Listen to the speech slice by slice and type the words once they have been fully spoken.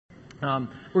We're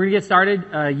going to get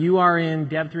started. You are in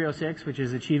Dev 306, which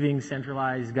is achieving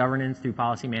centralized governance through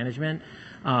policy management.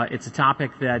 It's a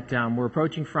topic that we're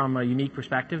approaching from a unique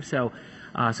perspective. So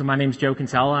my name's Joe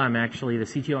Kinsella. I'm actually the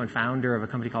CTO and founder of a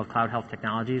company called Cloud Health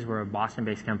Technologies. We're a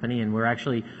Boston-based company, and we're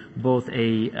actually both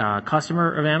a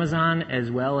customer of Amazon as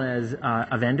well as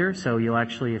a vendor. So you'll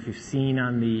actually, if you've seen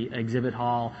on the exhibit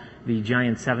hall, the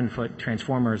giant 7-foot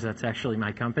transformers, that's actually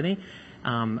my company.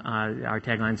 Our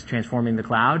tagline is transforming the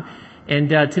cloud. And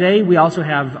today we also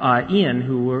have Ian,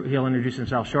 he'll introduce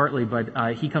himself shortly,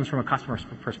 but he comes from a customer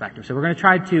perspective. So we're going to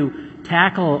try to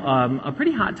tackle a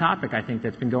pretty hot topic, I think,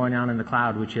 that's been going on in the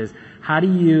cloud, which is how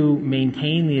do you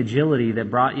maintain the agility that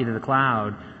brought you to the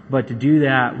cloud, but to do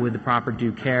that with the proper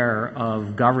due care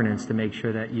of governance to make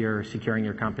sure that you're securing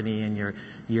your company and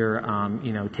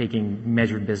you're taking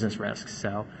measured business risks.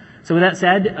 So with that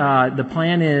said, the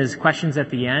plan is questions at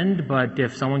the end, but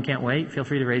if someone can't wait, feel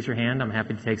free to raise your hand. I'm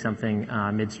happy to take something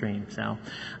midstream. So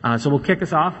we'll kick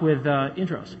us off with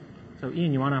intros. So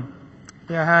Ian, you want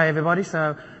to? Yeah, hi everybody.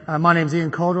 So my name's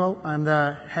Ian Caldwell. I'm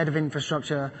the head of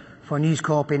infrastructure for News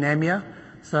Corp in EMEA.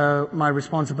 So my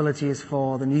responsibility is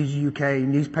for the News UK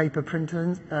newspaper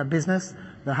printing business,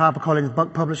 the HarperCollins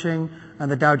book publishing, and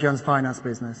the Dow Jones finance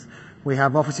business. We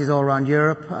have offices all around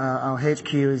Europe. Our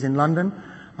HQ is in London.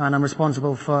 And I'm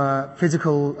responsible for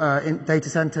physical data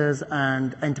centers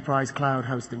and enterprise cloud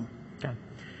hosting. Okay.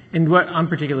 And what I'm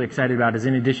particularly excited about is,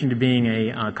 in addition to being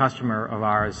a customer of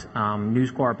ours,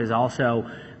 News Corp is also,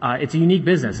 it's a unique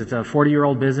business. It's a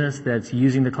 40-year-old business that's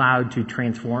using the cloud to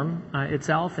transform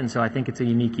itself, and so I think it's a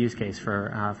unique use case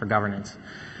for governance.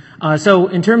 So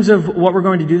in terms of what we're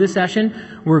going to do this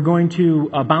session, we're going to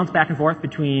bounce back and forth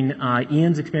between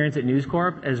Ian's experience at News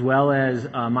Corp as well as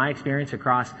my experience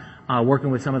across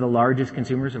working with some of the largest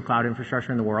consumers of cloud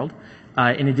infrastructure in the world.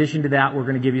 In addition to that, we're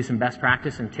going to give you some best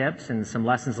practice and tips and some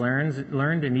lessons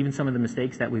learned and even some of the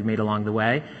mistakes that we've made along the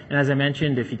way. And as I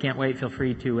mentioned, if you can't wait, feel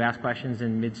free to ask questions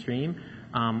in midstream.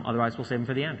 Otherwise, we'll save them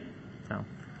for the end. So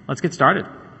let's get started.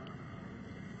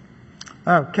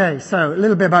 Okay, so a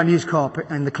little bit about News Corp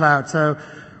and the cloud. So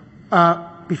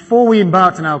before we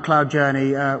embarked on our cloud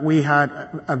journey, we had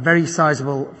a very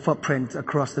sizable footprint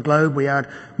across the globe. We had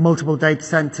multiple data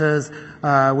centers.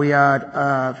 We had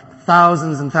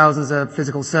thousands and thousands of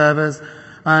physical servers.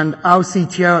 And our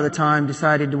CTO at the time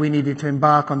decided we needed to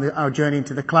embark on our journey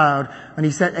into the cloud. And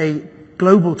he set a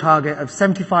global target of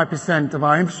 75% of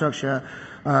our infrastructure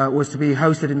was to be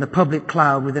hosted in the public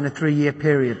cloud within a 3-year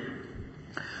period.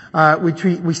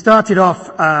 We started off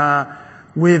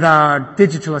with our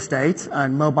digital estate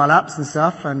and mobile apps and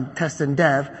stuff and test and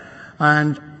dev.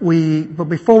 But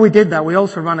before we did that, we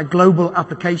also ran a global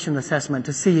application assessment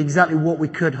to see exactly what we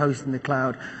could host in the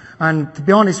cloud. And to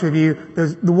be honest with you,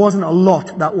 there wasn't a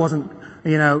lot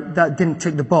that didn't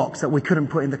tick the box that we couldn't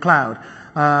put in the cloud.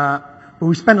 But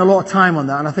we spent a lot of time on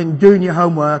that, and I think doing your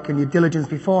homework and your diligence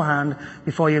beforehand,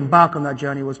 before you embark on that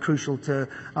journey, was crucial to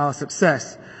our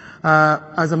success.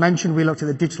 As I mentioned, we looked at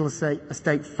the digital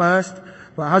estate first.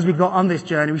 But as we got on this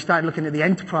journey, we started looking at the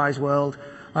enterprise world,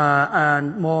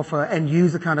 and more for end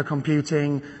user kind of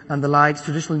computing and the likes,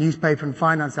 traditional newspaper and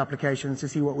finance applications to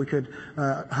see what we could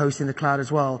host in the cloud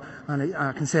as well. And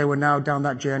I can say we're now down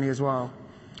that journey as well.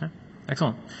 Okay.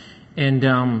 Excellent. And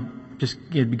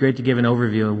it'd be great to give an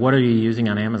overview of what are you using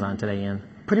on Amazon today, Ian?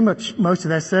 Pretty much most of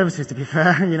their services, to be fair.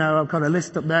 I've got a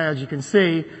list up there, as you can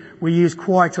see. We use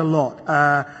quite a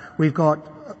lot. We've got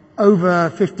over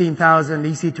 15,000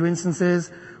 EC2 instances.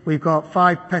 We've got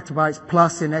 5 petabytes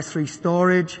plus in S3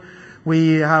 storage.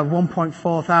 We have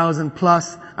 1.4 thousand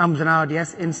plus Amazon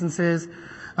RDS instances.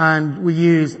 And we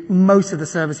use most of the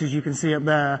services you can see up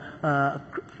there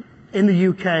in the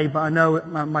UK, but I know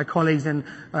my colleagues in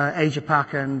Asia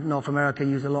Pac and North America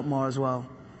use a lot more as well.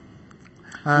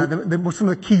 Some of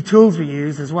the key tools we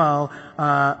use as well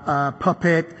are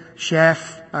Puppet,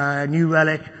 Chef, New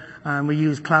Relic, and we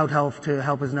use Cloud Health to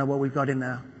help us know what we've got in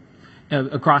there.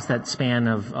 Across that span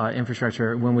of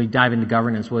infrastructure, when we dive into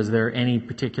governance, was there any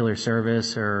particular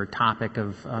service or topic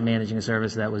of managing a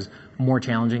service that was more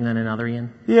challenging than another,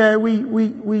 Ian? Yeah,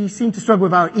 we seem to struggle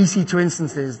with our EC2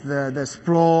 instances, the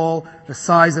sprawl, the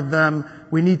size of them.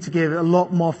 We need to give a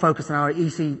lot more focus on our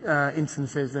EC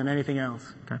instances than anything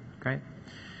else. Okay, great.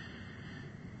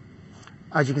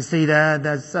 As you can see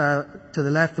there's to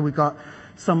the left, we've got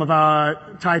some of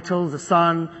our titles, The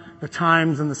Sun, The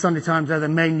Times, and the Sunday Times. They're the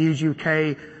main News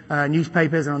UK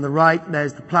newspapers. And on the right,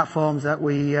 there's the platforms that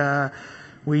we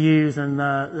use and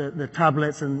the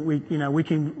tablets. And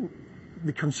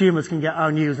the consumers can get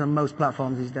our news on most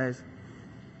platforms these days.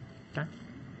 Okay,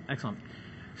 excellent.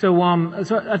 So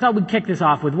I thought we'd kick this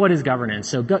off with what is governance.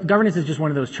 So governance is just one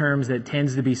of those terms that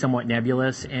tends to be somewhat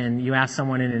nebulous. And you ask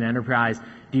someone in an enterprise,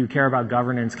 do you care about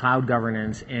governance, cloud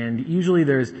governance? And usually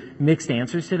there's mixed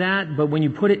answers to that. But when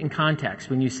you put it in context,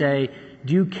 when you say,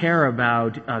 do you care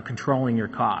about controlling your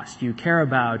costs? Do you care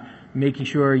about making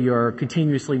sure you're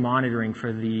continuously monitoring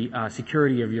for the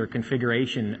security of your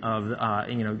configuration of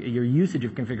your usage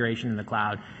of configuration in the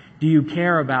cloud? Do you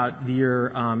care about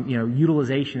your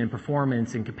utilization and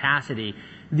performance and capacity?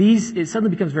 It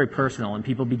suddenly becomes very personal, and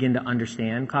people begin to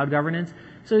understand cloud governance.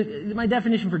 So my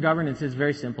definition for governance is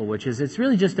very simple, which is it's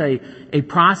really just a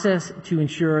process to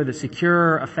ensure the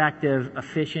secure, effective,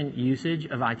 efficient usage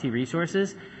of IT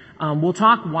resources. We'll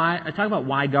talk about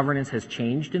why governance has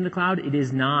changed in the cloud. It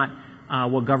is not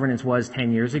what governance was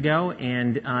 10 years ago.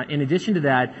 And in addition to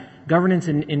that, governance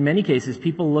in many cases,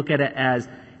 people look at it as,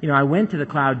 I went to the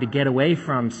cloud to get away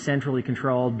from centrally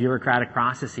controlled bureaucratic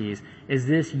processes. Is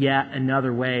this yet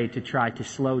another way to try to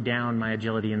slow down my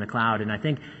agility in the cloud? And I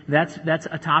think that's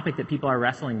a topic that people are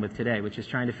wrestling with today, which is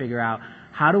trying to figure out,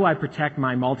 how do I protect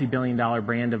my multi-billion-dollar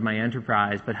brand of my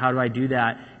enterprise, but how do I do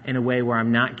that in a way where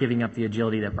I'm not giving up the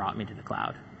agility that brought me to the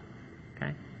cloud?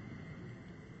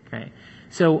 Okay.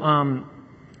 So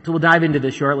we'll dive into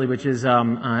this shortly, which is,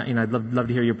 I'd love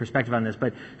to hear your perspective on this.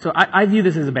 But so I view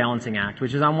this as a balancing act,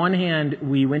 which is on one hand,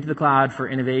 we went to the cloud for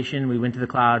innovation, we went to the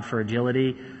cloud for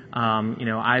agility.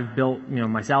 I've built,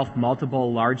 myself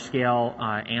multiple large-scale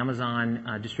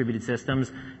Amazon distributed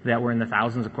systems that were in the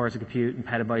thousands of cores of compute and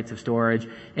petabytes of storage.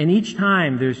 And each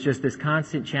time there's just this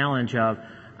constant challenge of,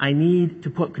 I need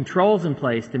to put controls in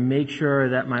place to make sure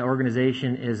that my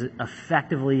organization is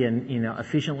effectively and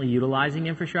efficiently utilizing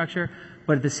infrastructure,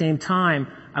 but at the same time,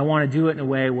 I want to do it in a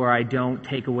way where I don't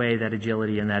take away that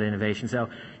agility and that innovation. So,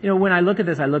 when I look at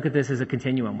this as a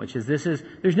continuum, which is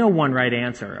there's no one right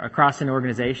answer across an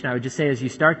organization. I would just say, as you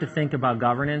start to think about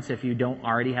governance, if you don't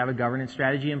already have a governance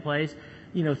strategy in place,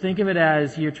 think of it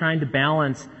as you're trying to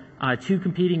balance two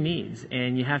competing needs,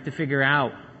 and you have to figure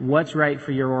out what's right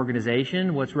for your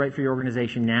organization, what's right for your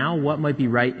organization now, what might be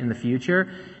right in the future.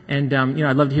 And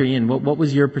I'd love to hear, Ian, what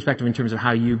was your perspective in terms of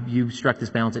how you struck this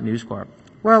balance at News Corp?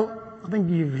 Well, I think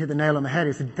you've hit the nail on the head.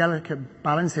 It's a delicate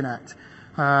balancing act,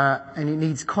 and it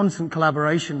needs constant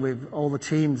collaboration with all the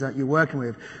teams that you're working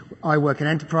with. I work in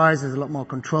enterprise. There's a lot more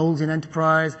controls in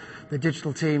enterprise. The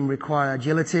digital team require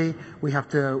agility. We have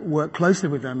to work closely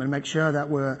with them and make sure that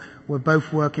we're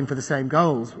both working for the same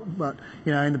goals. But,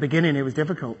 in the beginning, it was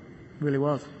difficult. It really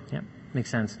was. Yeah,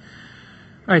 makes sense.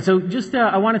 All right, so just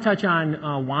I want to touch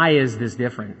on why is this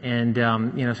different, and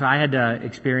so I had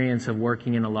experience of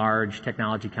working in a large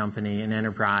technology company, an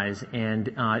enterprise, and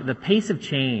the pace of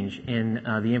change in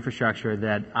the infrastructure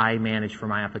that I managed for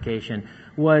my application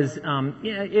was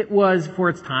it was, for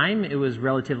its time, it was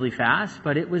relatively fast,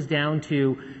 but it was down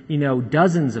to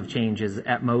dozens of changes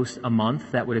at most a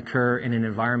month that would occur in an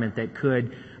environment that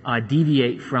could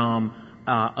deviate from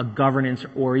a governance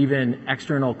or even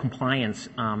external compliance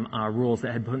rules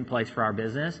that had put in place for our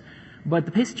business. But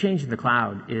the pace of change in the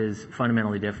cloud is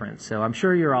fundamentally different. So I'm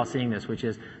sure you're all seeing this, which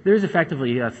is there's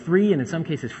effectively 3 and in some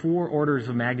cases 4 orders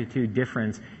of magnitude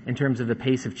difference in terms of the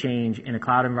pace of change in a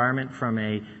cloud environment from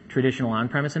a traditional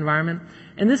on-premise environment.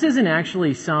 And this isn't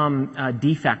actually some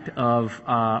defect of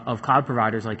cloud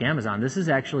providers like Amazon. This is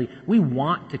actually, we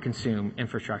want to consume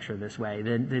infrastructure this way.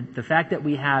 The fact that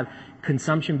we have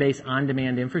consumption-based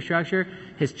on-demand infrastructure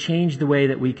has changed the way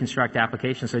that we construct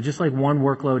applications. So just like one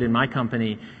workload in my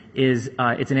company is,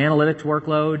 it's an analytics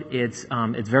workload.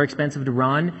 It's very expensive to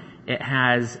run. It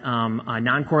has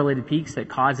non-correlated peaks that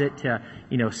cause it to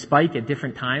spike at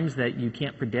different times that you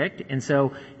can't predict. And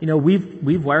so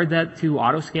we've wired that to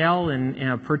autoscale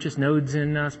and purchase nodes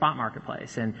in Spot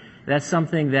Marketplace. And that's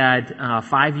something that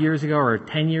 5 years ago or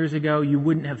 10 years ago you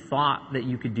wouldn't have thought that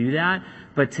you could do that.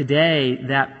 But today,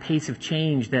 that pace of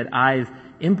change that I've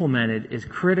implemented is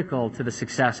critical to the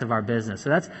success of our business.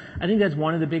 So I think that's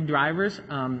one of the big drivers.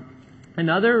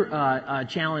 Another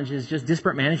challenge is just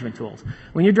disparate management tools.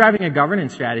 When you're driving a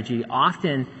governance strategy,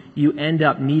 often you end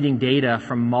up needing data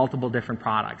from multiple different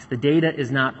products. The data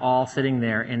is not all sitting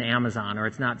there in Amazon, or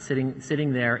it's not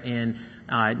sitting there in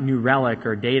New Relic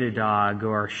or Datadog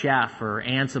or Chef or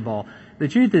Ansible. The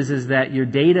truth is that your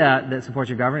data that supports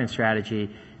your governance strategy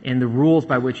and the rules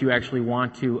by which you actually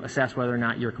want to assess whether or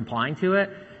not you're complying to it,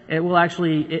 it will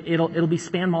actually, it'll be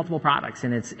span multiple products,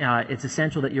 and it's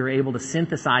essential that you're able to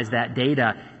synthesize that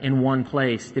data in one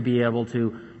place to be able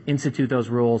to institute those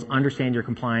rules, understand your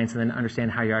compliance, and then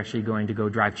understand how you're actually going to go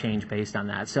drive change based on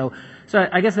that. So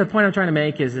I guess the point I'm trying to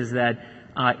make is that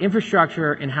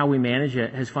infrastructure and how we manage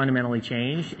it has fundamentally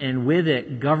changed, and with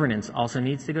it, governance also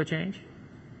needs to go change.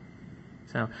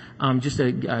 So, just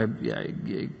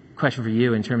a question for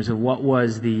you in terms of what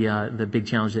was the big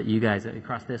challenge that you guys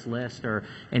across this list or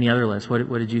any other list? What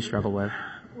did you struggle with?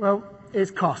 Well,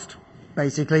 it's cost,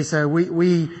 basically. So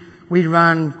we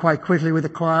ran quite quickly with the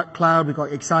cloud. We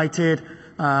got excited,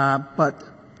 but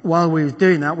while we was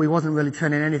doing that, we wasn't really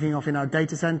turning anything off in our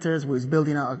data centers. We was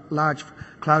building out a large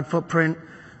cloud footprint.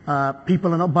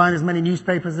 People are not buying as many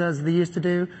newspapers as they used to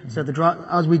do. So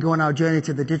as we go on our journey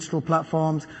to the digital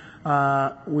platforms,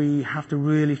 we have to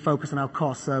really focus on our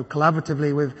costs. So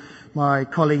collaboratively with my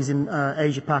colleagues in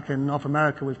Asia Pac and North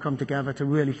America, we've come together to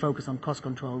really focus on cost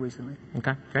control recently.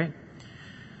 Okay, great.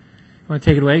 Want to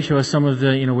take it away? Show us some of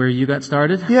the, where you got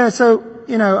started? Yeah, so,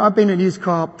 I've been at News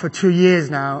Corp for 2 years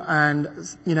now, and,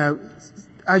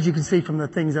 as you can see from the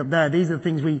things up there, these are the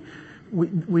things we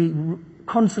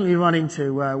constantly run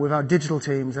into with our digital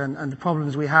teams and the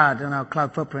problems we had in our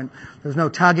cloud footprint. There's no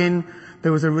tagging.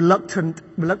 There was a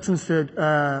reluctance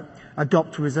to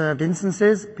adopt reserved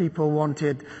instances. People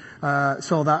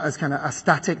saw that as kind of a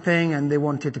static thing, and they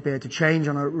wanted to be able to change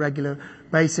on a regular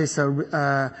basis.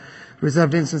 So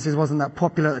reserved instances wasn't that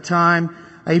popular at the time.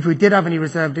 If we did have any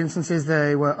reserved instances,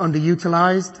 they were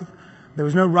underutilized. There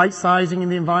was no right sizing in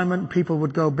the environment. People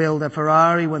would go build a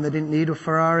Ferrari when they didn't need a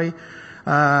Ferrari.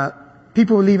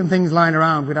 People were leaving things lying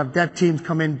around. We'd have dev teams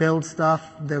come in, build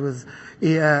stuff. There was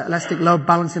elastic load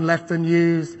balancing left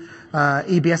unused,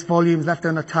 EBS volumes left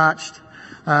unattached.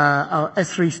 Our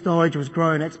S3 storage was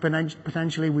growing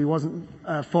exponentially. We wasn't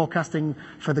forecasting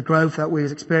for the growth that we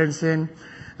was experiencing.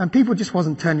 And people just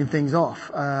wasn't turning things off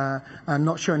and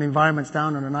not shutting environments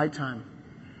down on a nighttime.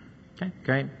 Okay,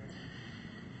 great.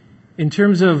 In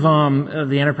terms of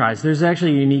the enterprise, there's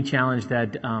actually a unique challenge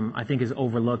that I think is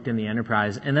overlooked in the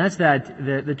enterprise, and that's that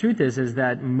the truth is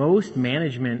that most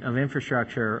management of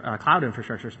infrastructure, cloud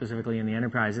infrastructure specifically in the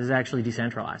enterprise, is actually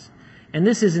decentralized. And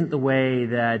this isn't the way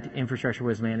that infrastructure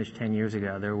was managed 10 years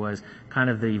ago. There was kind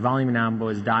of the volume knob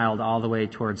was dialed all the way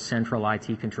towards central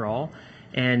IT control.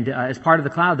 And as part of the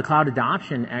cloud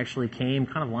adoption actually came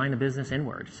kind of line of business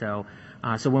inward. So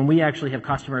when we actually have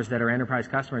customers that are enterprise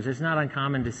customers, it's not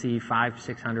uncommon to see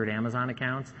 500-600 Amazon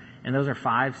accounts, and those are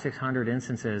 500-600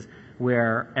 instances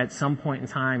where at some point in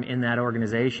time in that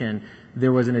organization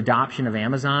there was an adoption of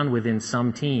Amazon within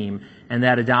some team, and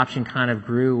that adoption kind of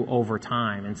grew over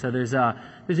time. And so there's an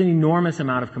enormous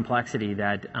amount of complexity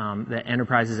that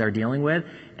enterprises are dealing with,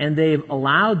 and they've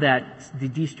allowed the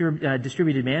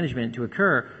distributed management to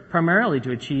occur primarily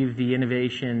to achieve the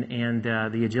innovation and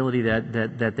the agility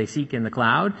that they seek in the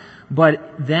cloud.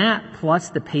 But that plus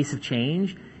the pace of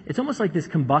change, it's almost like this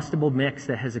combustible mix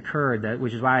that has occurred,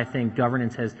 which is why I think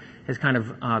governance has kind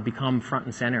of become front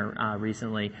and center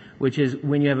recently, which is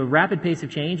when you have a rapid pace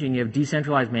of change and you have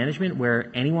decentralized management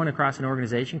where anyone across an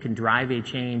organization can drive a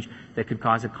change that could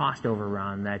cause a cost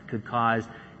overrun, that could cause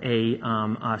a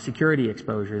security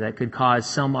exposure, that could cause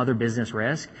some other business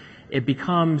risk, it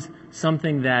becomes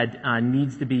something that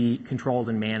needs to be controlled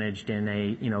and managed in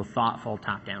a thoughtful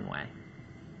top-down way.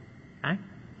 Okay?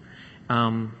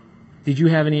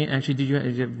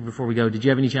 Before we go, did you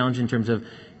have any challenge in terms of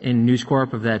in News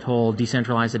Corp of that whole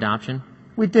decentralized adoption?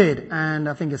 We did, and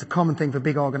I think it's a common thing for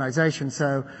big organizations.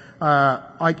 So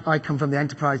I come from the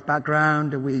enterprise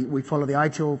background, and we follow the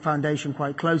ITIL Foundation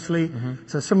quite closely. Mm-hmm.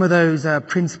 So some of those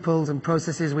principles and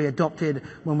processes we adopted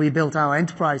when we built our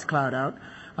enterprise cloud out.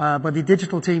 But the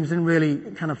digital teams didn't really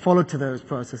kind of follow to those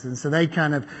processes. So they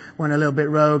kind of went a little bit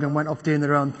rogue and went off doing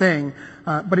their own thing.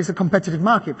 But it's a competitive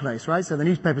marketplace, right? So the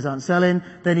newspapers aren't selling.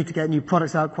 They need to get new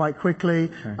products out quite quickly.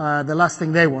 Sure. The last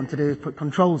thing they want to do is put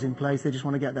controls in place. They just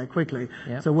want to get there quickly.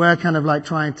 Yep. So we're kind of like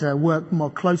trying to work more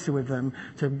closely with them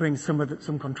to bring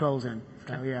some controls in.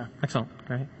 So, okay. Yeah. Excellent.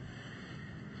 Great.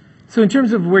 So in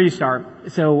terms of where you start,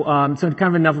 so kind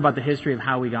of enough about the history of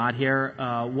how we got here.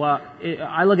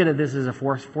 I look at this as a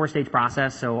four-stage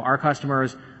process. So our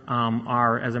customers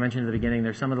are, as I mentioned at the beginning,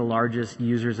 they're some of the largest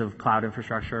users of cloud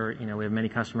infrastructure. We have many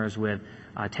customers with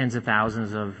tens of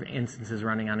thousands of instances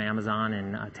running on Amazon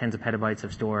and tens of petabytes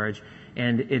of storage.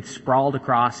 And it's sprawled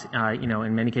across,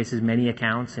 in many cases, many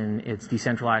accounts, and it's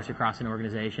decentralized across an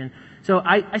organization. So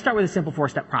I start with a simple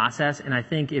four-step process, and I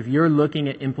think if you're looking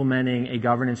at implementing a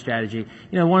governance strategy,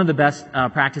 one of the best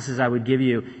practices I would give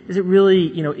you is it really,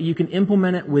 you can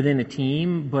implement it within a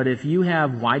team, but if you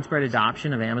have widespread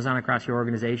adoption of Amazon across your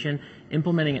organization,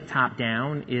 implementing it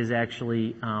top-down is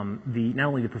actually not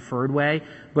only the preferred way,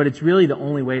 but it's really the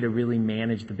only way to really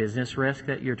manage the business risk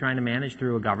that you're trying to manage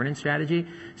through a governance strategy.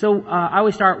 So I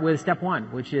always start with step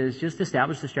one, which is just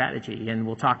establish the strategy, and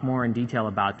we'll talk more in detail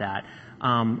about that.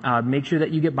 Make sure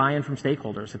that you get buy-in from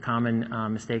stakeholders, a common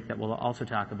mistake that we'll also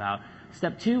talk about.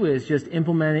 Step 2 is just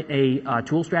implement a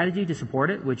tool strategy to support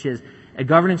it, which is a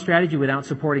governance strategy without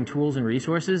supporting tools and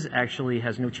resources actually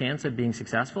has no chance of being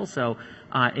successful. So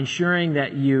ensuring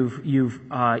that you've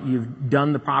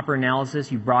done the proper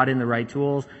analysis, you've brought in the right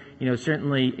tools.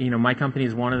 Certainly, my company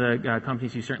is one of the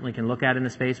companies you certainly can look at in the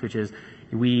space, which is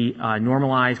we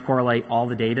normalize, correlate all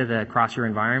the data across your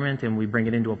environment, and we bring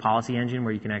it into a policy engine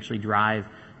where you can actually drive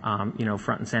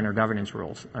front and center governance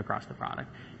rules across the product.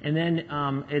 And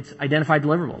then it's identified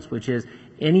deliverables, which is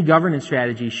any governance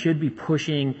strategy should be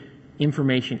pushing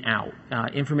information out,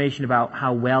 information about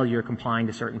how well you're complying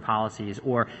to certain policies,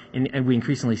 and we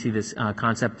increasingly see this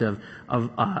concept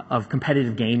of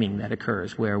competitive gaming that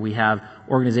occurs, where we have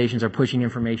organizations are pushing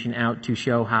information out to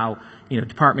show how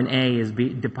Department A is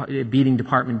beating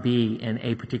Department B in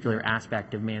a particular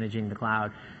aspect of managing the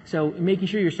cloud. So making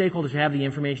sure your stakeholders have the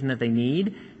information that they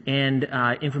need and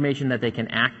information that they can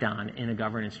act on in a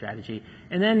governance strategy.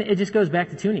 And then it just goes back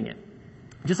to tuning it.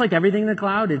 Just like everything in the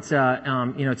cloud, it's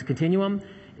a continuum.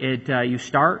 You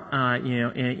start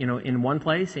in one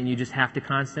place, and you just have to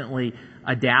constantly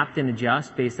adapt and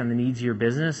adjust based on the needs of your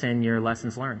business and your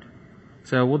lessons learned.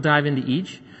 So we'll dive into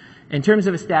each. In terms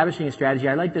of establishing a strategy,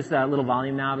 I like this little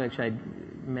volume knob. Actually, I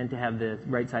meant to have the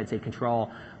right side say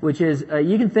control, which is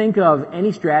you can think of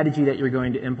any strategy that you're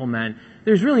going to implement.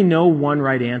 There's really no one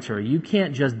right answer. You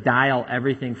can't just dial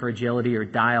everything for agility or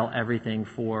dial everything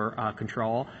for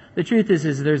control. The truth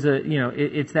is there's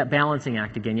it's that balancing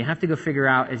act again. You have to go figure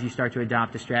out as you start to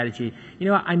adopt a strategy.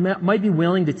 I might be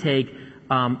willing to take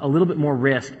a little bit more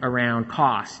risk around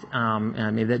cost.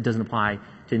 Maybe that doesn't apply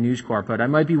to News Corp, but I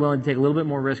might be willing to take a little bit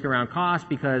more risk around cost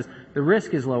because the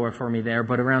risk is lower for me there.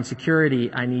 But around security,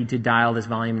 I need to dial this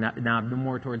volume knob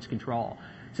more towards control.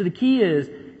 So the key is,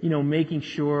 making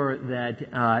sure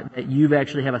that you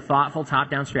actually have a thoughtful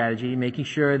top-down strategy, making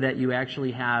sure that you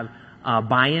actually have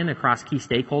buy-in across key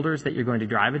stakeholders that you're going to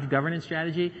drive a governance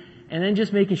strategy, and then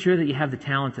just making sure that you have the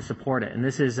talent to support it. And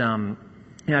this is,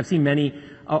 I've seen many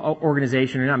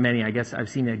organizations, or not many, I guess I've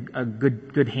seen a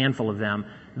good handful of them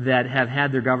that have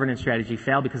had their governance strategy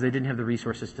fail because they didn't have the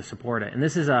resources to support it. And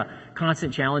this is a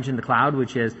constant challenge in the cloud,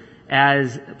 which is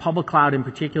as public cloud in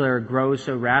particular grows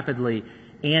so rapidly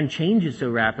and changes so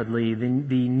rapidly, the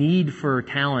need for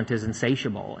talent is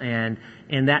insatiable. And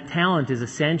that talent is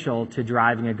essential to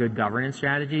driving a good governance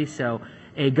strategy. So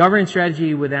a governance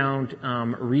strategy without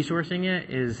resourcing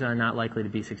it is not likely to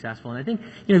be successful. And I think,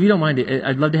 if you don't mind,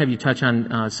 I'd love to have you touch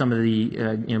on some of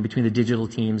the, between the digital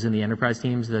teams and the enterprise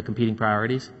teams, the competing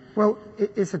priorities. Well,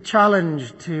 it's a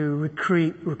challenge to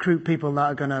recruit people that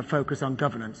are going to focus on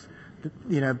governance.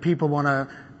 People want to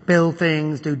build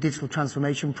things, do digital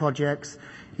transformation projects,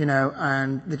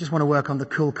 and they just want to work on the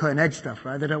cool cutting edge stuff,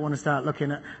 right? They don't want to start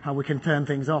looking at how we can turn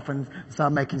things off and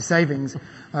start making savings.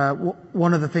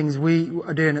 One of the things we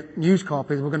are doing at News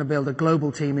Corp is we're going to build a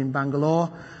global team in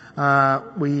Bangalore.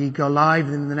 We go live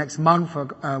in the next month.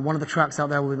 One of the tracks out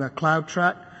there will be a cloud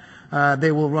track.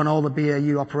 They will run all the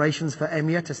BAU operations for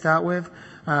EMEA to start with.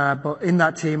 But in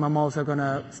that team, I'm also going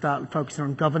to start focusing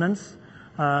on governance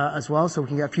as well, so we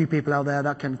can get a few people out there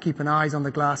that can keep an eye on the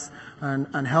glass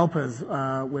and help us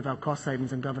with our cost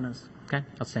savings and governance. Okay,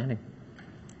 outstanding.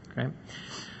 Great.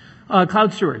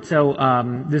 Cloud Steward. So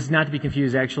this is not to be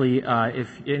confused. Actually, if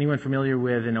anyone familiar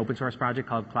with an open source project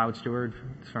called Cloud Steward,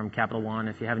 it's from Capital One.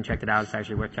 If you haven't checked it out, it's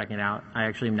actually worth checking it out. I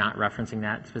actually am not referencing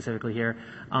that specifically here.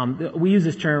 We use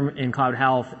this term in Cloud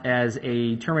Health as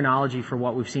a terminology for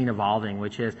what we've seen evolving,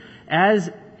 which is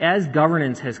as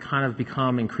governance has kind of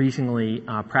become increasingly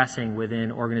pressing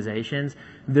within organizations,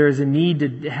 there's a need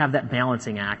to have that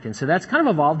balancing act. And so that's kind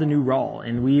of evolved a new role.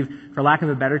 And for lack of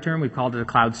a better term, we've called it a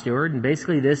cloud steward. And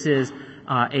basically this is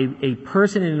a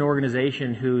person in an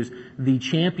organization who's the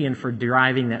champion for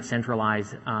driving that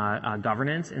centralized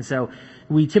governance. And so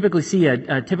we typically see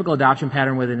a typical adoption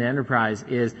pattern within an enterprise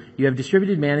is you have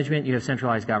distributed management, you have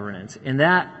centralized governance. And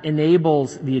that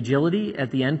enables the agility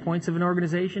at the endpoints of an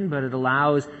organization, but it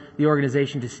allows the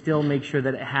organization to still make sure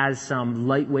that it has some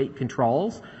lightweight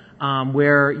controls,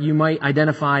 where you might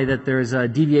identify that there's a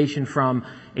deviation from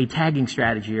a tagging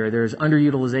strategy or there's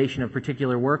underutilization of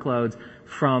particular workloads.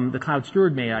 From the cloud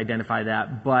steward may identify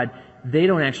that, but they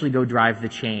don't actually go drive the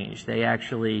change. They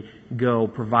actually go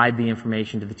provide the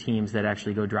information to the teams that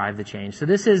actually go drive the change. So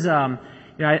this is,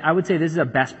 I would say this is a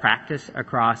best practice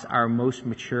across our most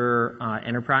mature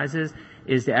enterprises,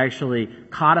 is to actually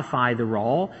codify the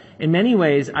role. In many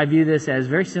ways, I view this as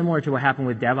very similar to what happened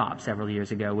with DevOps several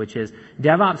years ago, which is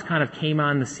DevOps kind of came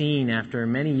on the scene after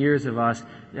many years of us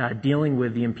dealing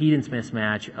with the impedance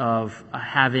mismatch of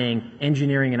having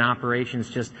engineering and operations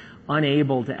just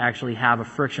unable to actually have a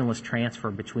frictionless transfer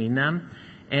between them.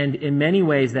 And in many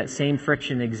ways, that same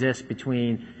friction exists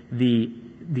between the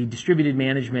distributed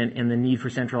management and the need for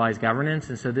centralized governance.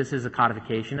 And so this is a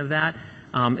codification of that.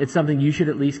 It's something you should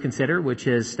at least consider, which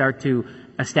is start to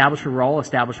establish a role,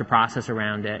 establish a process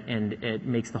around it, and it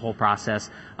makes the whole process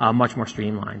much more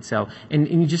streamlined. So,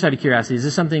 and just out of curiosity, is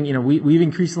this something, we've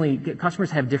increasingly,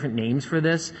 customers have different names for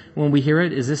this when we hear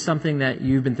it. Is this something that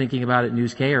you've been thinking about at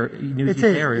News UK or News UK?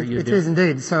 It is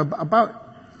indeed. So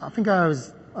I think I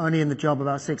was only in the job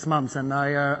about 6 months, and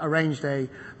I arranged a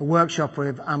workshop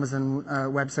with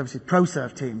Amazon Web Services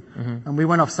ProServe team, and we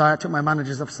went off site, took my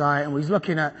managers off site, and we was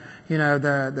looking at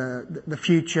the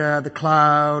future, the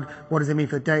cloud, what does it mean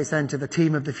for the data center, the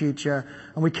team of the future,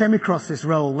 and we came across this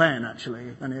role then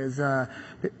actually, and it was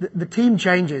the team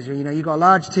changes. You've got a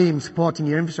large team supporting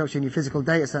your infrastructure in your physical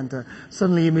data center.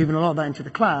 Suddenly you're moving a lot of that into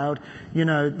the cloud.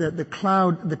 The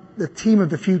cloud, the team of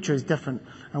the future is different.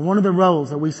 And one of the roles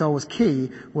that we saw was key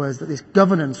was that this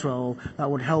governance role that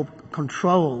would help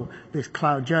control this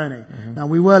cloud journey. Now,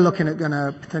 we were looking at going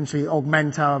to potentially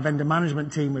augment our vendor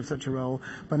management team with such a role,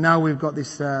 but now we've got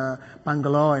this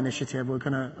Bangalore initiative. We're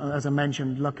going to, as I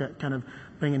mentioned, look at kind of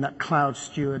bringing that cloud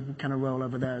steward kind of role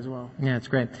over there as well. Yeah, it's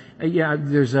great.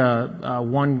 There's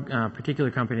one particular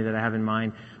company that I have in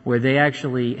mind where they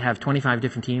actually have 25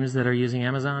 different teams that are using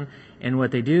Amazon. And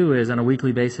what they do is on a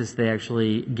weekly basis, they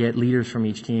actually get leaders from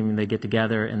each team and they get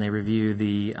together and they review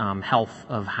the health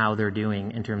of how they're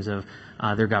doing in terms of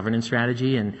their governance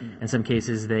strategy. And in some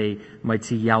cases, they might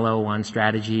see yellow on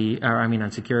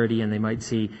on security, and they might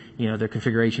see, their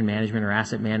configuration management or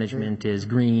asset management is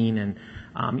green. And,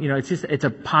 it's a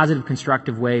positive,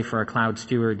 constructive way for a cloud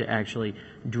steward to actually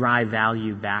drive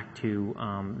value back to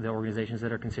the organizations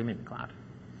that are consuming the cloud.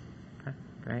 Okay,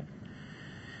 great.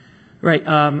 Right.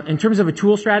 In terms of a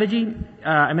tool strategy,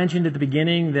 I mentioned at the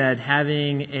beginning that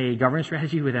having a governance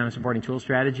strategy without a supporting tool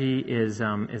strategy is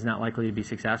not likely to be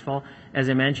successful. As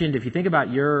I mentioned, if you think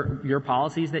about your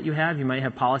policies that you might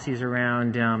have policies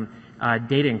around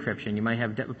data encryption. You might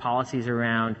have policies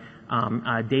around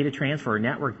data transfer,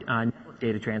 network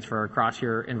data transfer across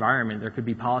your environment. There could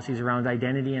be policies around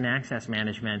identity and access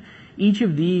management. Each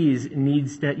of these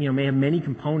may have many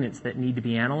components that need to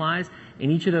be analyzed,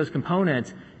 and each of those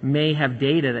components may have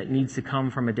data that needs to come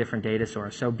from a different data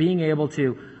source. So being able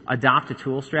to adopt a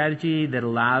tool strategy that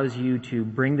allows you to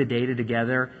bring the data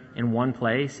together in one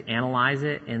place, analyze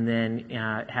it, and then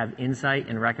have insight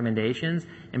and recommendations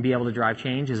and be able to drive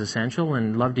change is essential,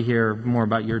 and love to hear more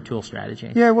about your tool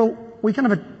strategy. Yeah, well,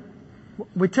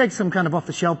 we take some kind of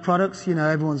off-the-shelf products.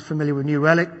 Everyone's familiar with New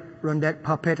Relic, Rundeck,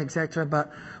 Puppet, etc.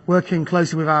 But working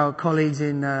closely with our colleagues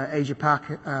in Asia Pac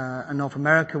and North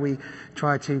America, we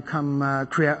try to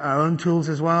create our own tools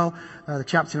as well. The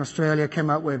chaps in Australia came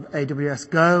up with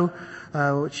AWS Go,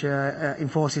 which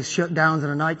enforces shutdowns at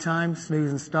a night time,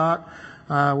 snooze and start.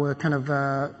 We're kind of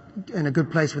in a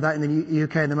good place with that in the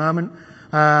UK at the moment.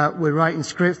 We're writing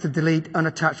scripts to delete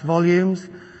unattached volumes,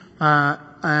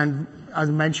 and as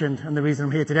mentioned, and the reason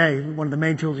I'm here today, one of the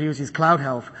main tools we use is Cloud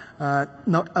Health.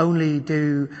 Not only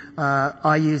do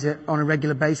I use it on a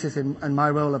regular basis in my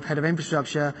role of head of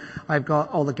infrastructure, I've got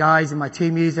all the guys in my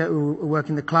team use it who work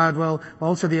in the cloud role, but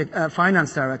also the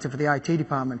finance director for the IT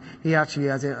department. He actually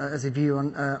has a view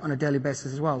on a daily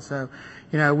basis as well. So,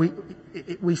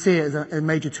 we see it as a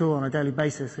major tool on a daily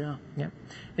basis. Yeah. Yeah.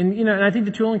 And I think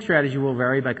the tooling strategy will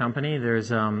vary by company.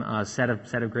 There's a set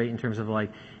of great in terms of like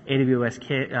AWS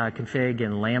config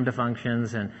and Lambda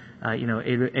functions and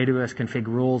AWS config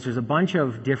rules. There's a bunch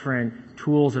of different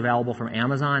tools available from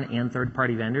Amazon and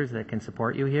third-party vendors that can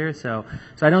support you here. So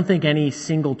I don't think any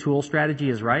single tool strategy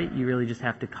is right. You really just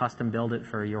have to custom build it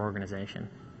for your organization.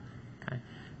 Okay.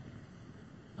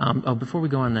 Before we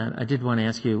go on that, I did want to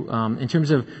ask you, in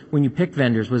terms of when you picked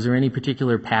vendors, was there any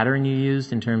particular pattern you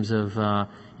used in terms of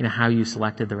how you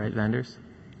selected the right vendors?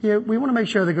 Yeah, we want to make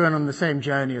sure they're going on the same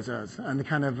journey as us, and they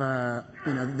kind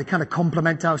of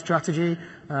complement our strategy.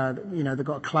 They've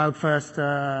got a cloud first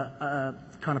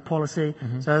kind of policy,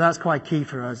 so that's quite key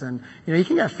for us. And you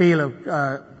can get a feel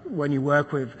of when you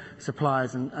work with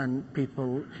suppliers and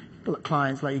people,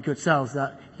 clients like your good selves,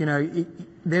 that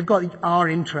they've got our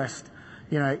interest.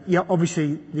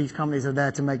 Obviously these companies are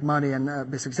there to make money and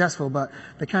be successful, but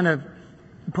they kind of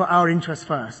put our interest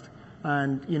first.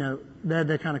 And, they're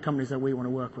the kind of companies that we want to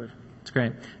work with. That's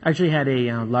great. I actually had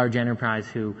a large enterprise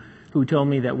who told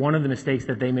me that one of the mistakes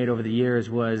that they made over the years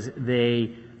was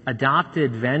they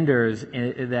adopted vendors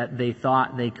that they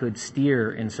thought they could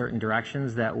steer in certain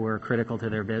directions that were critical to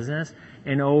their business.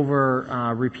 And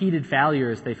over repeated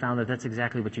failures, they found that that's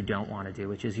exactly what you don't want to do,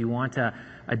 which is you want to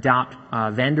adopt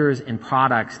vendors and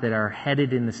products that are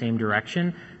headed in the same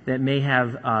direction, that may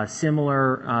have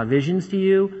similar visions to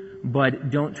you, but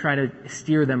don't try to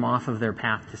steer them off of their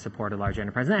path to support a large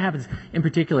enterprise. And that happens in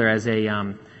particular as a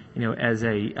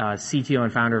CTO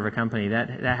and founder of a company.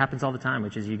 That happens all the time,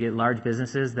 which is you get large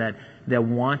businesses that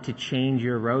want to change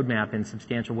your roadmap in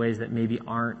substantial ways that maybe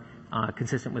aren't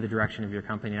consistent with the direction of your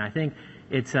company. And I think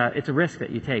it's a risk that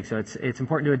you take. So it's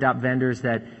important to adopt vendors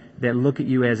that look at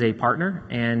you as a partner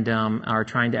and are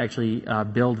trying to actually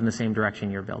build in the same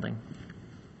direction you're building.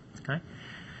 Okay.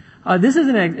 This is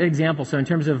an example. So in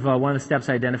terms of one of the steps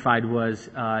I identified was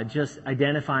just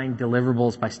identifying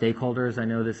deliverables by stakeholders. I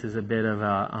know this is a bit of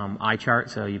a eye chart,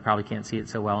 so you probably can't see it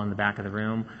so well in the back of the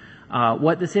room.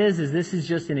 What this is this is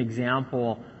just an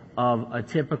example of a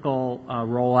typical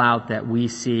rollout that we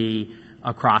see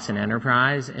across an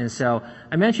enterprise. And so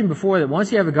I mentioned before that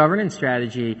once you have a governance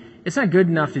strategy, it's not good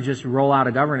enough to just roll out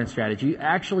a governance strategy. You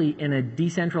actually, in a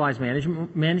decentralized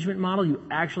management model, you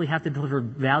actually have to deliver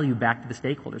value back to the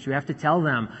stakeholders. You have to tell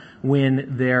them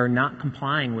when they're not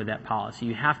complying with that policy.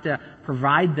 You have to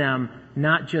provide them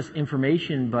not just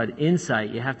information, but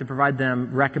insight. You have to provide them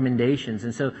recommendations.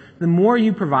 And so the more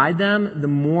you provide them, the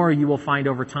more you will find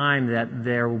over time that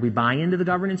there will be buy-in to the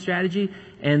governance strategy,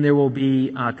 and there will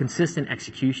be consistent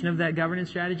execution of that governance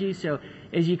strategy. So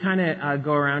as you kind of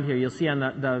go around here, you'll see on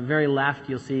the very left,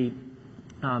 you'll see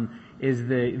is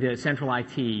the central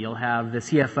IT. You'll have the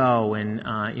CFO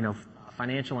and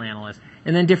financial analyst,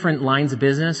 and then different lines of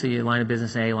business. So you line of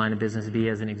business A, line of business B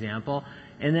as an example.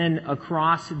 And then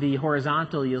across the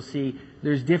horizontal, you'll see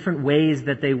there's different ways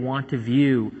that they want to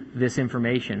view this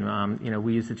information.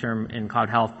 We use the term in Cloud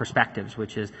Health perspectives,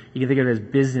 which is you can think of it as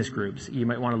business groups. You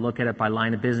might want to look at it by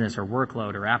line of business or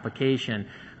workload or application.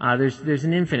 There's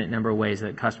an infinite number of ways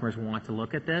that customers want to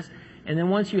look at this. And then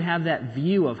once you have that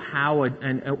view of how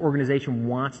an organization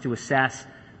wants to assess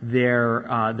their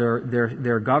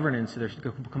governance, their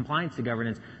compliance to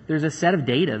governance, there's a set of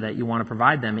data that you want to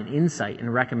provide them, and insight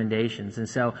and recommendations. And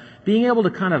so being able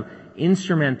to kind of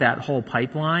instrument that whole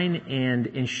pipeline and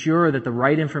ensure that the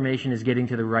right information is getting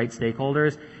to the right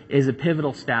stakeholders is a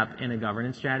pivotal step in a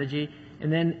governance strategy.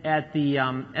 And then at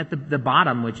the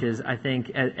bottom, which is, I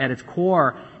think, at its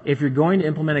core, if you're going to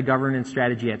implement a governance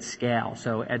strategy at scale.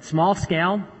 So at small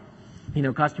scale,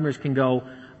 customers can go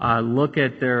look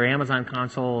at their Amazon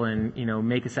console and,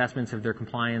 make assessments of their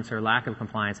compliance or lack of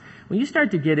compliance. When you start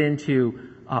to get into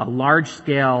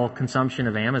large-scale consumption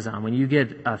of Amazon, when you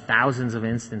get thousands of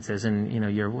instances and,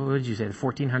 what did you say,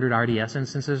 1,400 RDS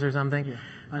instances or something? Yeah.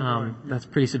 That's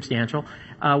pretty substantial.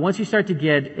 Once you start to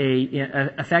get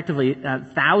effectively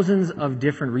thousands of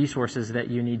different resources that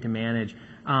you need to manage,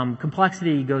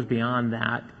 complexity goes beyond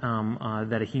that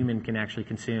a human can actually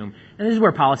consume. And this is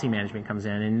where policy management comes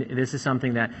in. And this is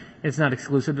something that it's not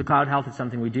exclusive to Cloud Health. It's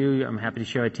something we do. I'm happy to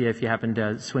show it to you if you happen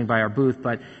to swing by our booth.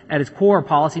 But at its core,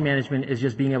 policy management is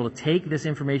just being able to take this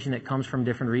information that comes from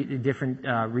different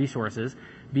resources,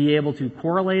 be able to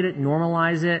correlate it,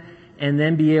 normalize it, and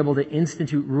then be able to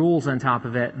institute rules on top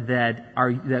of it that are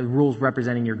rules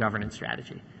representing your governance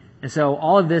strategy. And so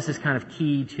all of this is kind of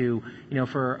key to,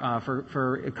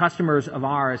 for customers of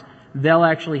ours, they'll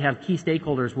actually have key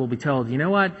stakeholders will be told, you know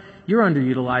what, you're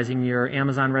underutilizing your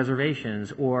Amazon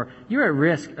reservations, or you're at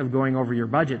risk of going over your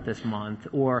budget this month,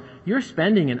 or you're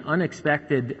spending an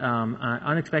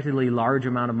unexpectedly large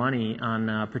amount of money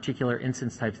on particular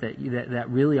instance types that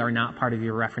really are not part of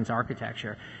your reference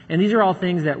architecture. And these are all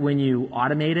things that when you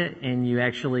automate it and you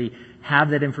actually have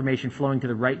that information flowing to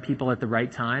the right people at the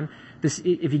right time,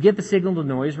 if you get the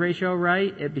signal-to-noise ratio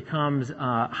right, it becomes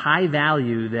high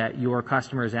value that your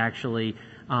customers actually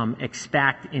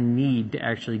expect and need to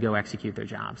actually go execute their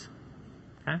jobs.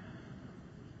 Okay?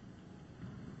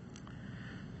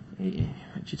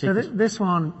 So this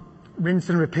one, rinse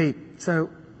and repeat. So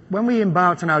when we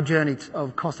embarked on our journey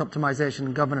of cost optimization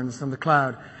and governance on the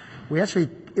cloud,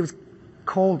 it was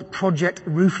called Project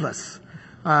Ruthless.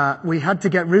 We had to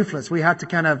get ruthless. We had to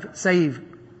kind of save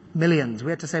millions.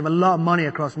 We had to save a lot of money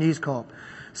across News Corp.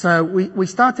 So we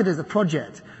started as a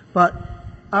project, but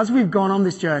as we've gone on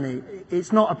this journey,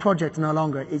 it's not a project no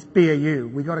longer. It's BAU.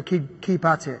 We've got to keep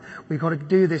at it. We've got to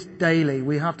do this daily.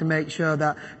 We have to make sure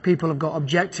that people have got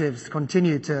objectives to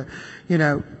continue to,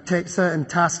 take certain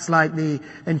tasks like the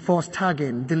enforced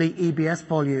tagging, delete EBS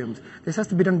volumes. This has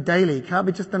to be done daily. It can't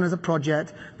be just done as a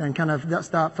project, then kind of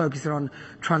start focusing on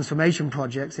transformation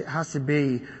projects. It has to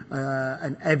be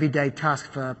an everyday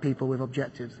task for people with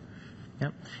objectives.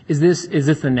 Yep. Is this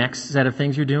the next set of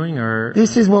things you're doing, or?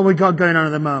 This is what we've got going on at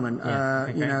the moment. Yeah,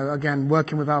 okay. You know, again,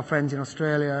 working with our friends in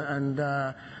Australia and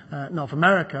North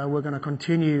America, we're going to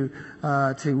continue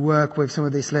to work with some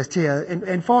of this list here.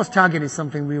 Enforced tagging is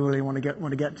something we really want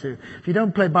to get to. If you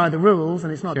don't play by the rules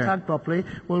and it's not Sure. tagged properly,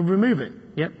 we'll remove it.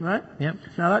 Yep. Right? Yep.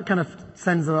 Now that kind of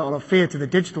sends a lot of fear to the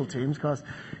digital teams because,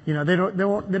 you know, they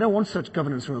don't want such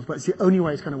governance rules, but it's the only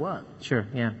way it's going to work. Sure.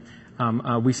 Yeah.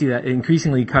 We see that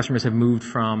increasingly customers have moved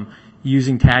from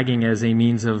using tagging as a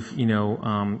means of, you know,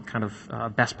 kind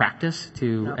of best practice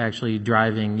to Yep. actually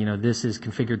driving, you know, this is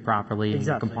configured properly and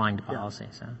Exactly. complying to Yeah. policy.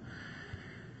 So.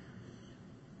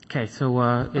 Okay, so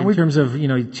in terms of, you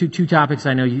know, two topics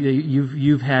I know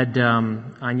you've had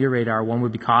on your radar, one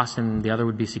would be cost and the other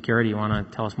would be security. You want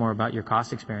to tell us more about your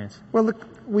cost experience? Well, look,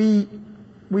 we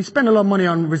spend a lot of money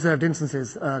on reserved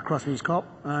instances across News Corp,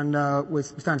 and we're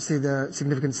starting to see the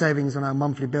significant savings on our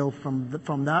monthly bill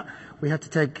from that. We had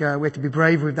to be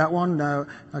brave with that one.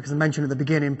 Like as I mentioned at the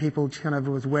beginning, people kind of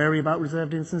was wary about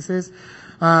reserved instances.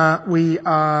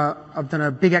 I've done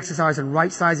a big exercise on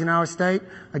right-sizing our estate.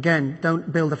 Again,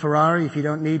 don't build a Ferrari if you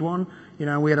don't need one. You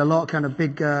know, we had a lot of kind of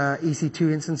big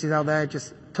EC2 instances out there,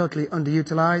 just totally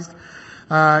underutilized.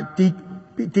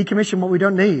 Decommission what we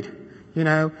don't need. You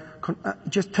know,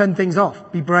 just turn things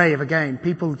off. Be brave again.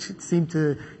 People seem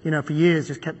to, you know, for years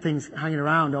just kept things hanging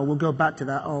around. Or we'll go back to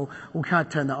that. Or we can't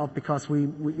turn that off because we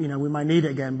might need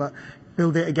it again. But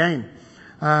build it again.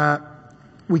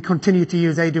 We continue to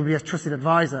use AWS Trusted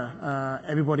Advisor.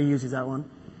 Everybody uses that one.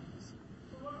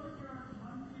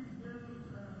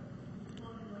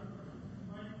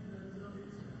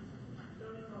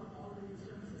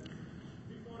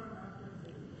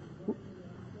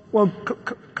 Well,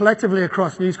 collectively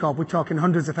across News Corp, we're talking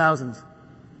hundreds of thousands.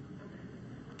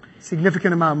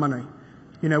 Significant amount of money.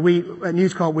 You know, at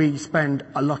News Corp, we spend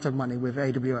a lot of money with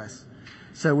AWS.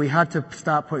 So we had to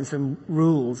start putting some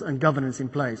rules and governance in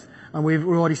place. And we're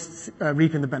already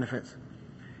reaping the benefits.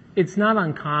 It's not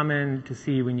uncommon to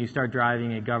see when you start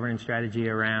driving a governance strategy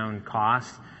around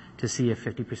cost to see a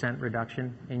 50%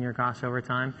 reduction in your costs over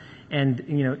time. And,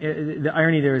 you know, the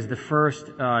irony there is the first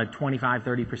 25,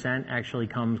 30% actually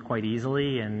comes quite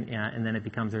easily, and then it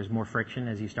becomes there's more friction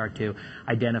as you start to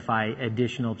identify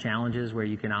additional challenges where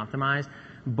you can optimize.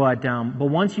 But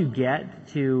once you get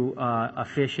to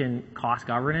efficient cost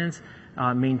governance,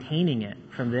 maintaining it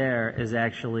from there is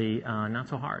actually not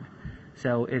so hard.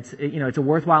 So it's a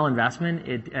worthwhile investment.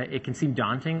 It can seem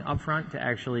daunting upfront to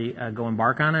actually go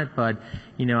embark on it, but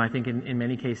you know I think in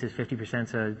many cases 50%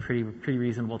 is a pretty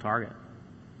reasonable target.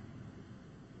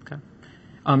 Okay.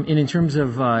 And in terms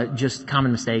of just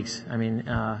common mistakes, I mean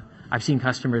I've seen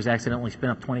customers accidentally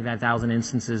spin up 25,000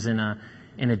 instances in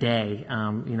a day.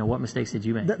 You know, what mistakes did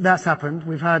you make? That's happened.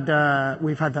 We've had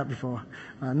that before.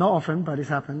 Not often, but it's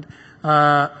happened.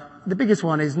 The biggest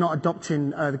one is not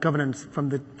adopting the governance from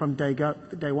day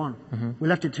one. Mm-hmm. We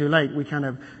left it too late. We kind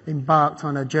of embarked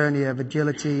on a journey of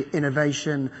agility,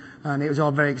 innovation, and it was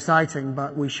all very exciting,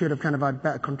 but we should have kind of had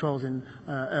better controls in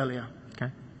earlier.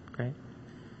 Okay, great.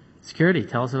 Security,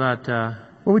 tell us about...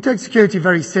 Well, we take security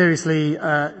very seriously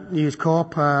at News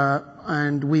Corp,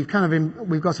 and we've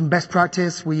got some best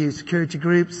practice. We use security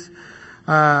groups.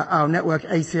 Our network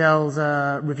ACLs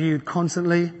are reviewed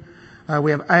constantly.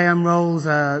 We have AM roles,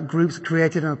 groups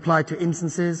created and applied to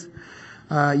instances.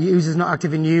 Users not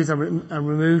active in use are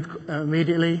removed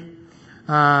immediately.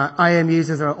 IAM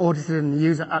users are audited and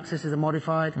user accesses are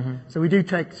modified. Mm-hmm. So we do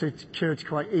take security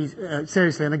quite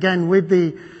seriously. And again, with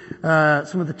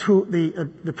some of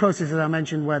the processes I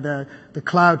mentioned, where the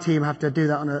cloud team have to do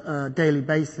that on a daily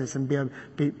basis and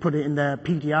put it in their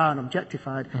PDR and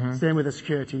objectified. Mm-hmm. Same with the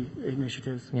security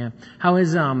initiatives. Yeah. How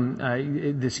has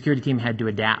the security team had to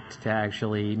adapt to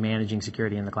actually managing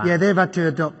security in the cloud? Yeah, they've had to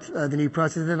adopt the new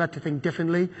processes. They've had to think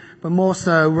differently, but more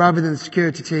so rather than the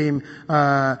security team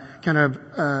kind of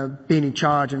being in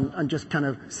charge and just kind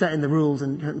of setting the rules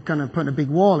and kind of putting a big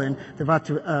wall in, they've had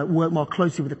to work more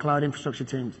closely with the cloud infrastructure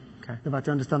teams. Okay. They've had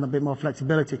to understand a bit more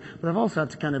flexibility, but they've also had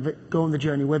to kind of go on the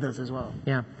journey with us as well.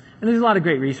 Yeah. And there's a lot of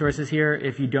great resources here.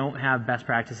 If you don't have best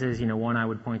practices, you know, one I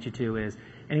would point you to is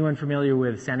anyone familiar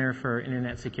with Center for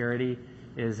Internet Security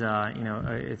is,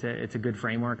 it's a good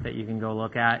framework that you can go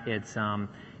look at. It's a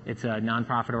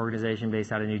nonprofit organization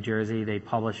based out of New Jersey. They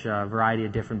publish a variety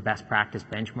of different best practice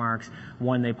benchmarks.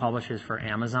 One they publish is for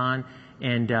Amazon.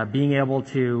 And being able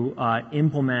to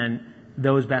implement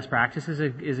those best practices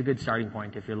is a good starting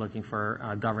point if you're looking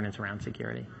for governance around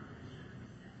security.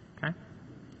 Okay?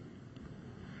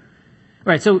 All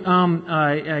right, so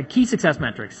key success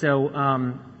metrics. So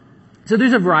So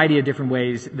there's a variety of different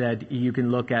ways that you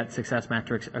can look at success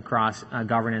metrics across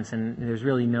governance, and there's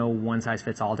really no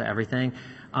one-size-fits-all to everything.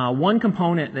 One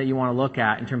component that you want to look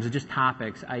at in terms of just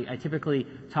topics, I typically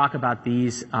talk about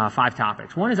these 5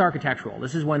 topics. One is architectural.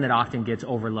 This is one that often gets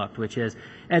overlooked, which is,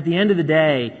 at the end of the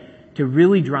day, to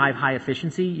really drive high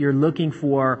efficiency, you're looking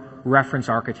for reference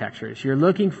architectures. You're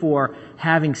looking for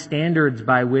having standards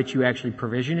by which you actually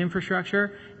provision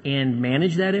infrastructure and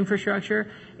manage that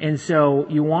infrastructure. And so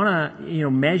you want to,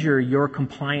 measure your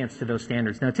compliance to those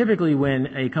standards. Now, typically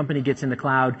when a company gets in the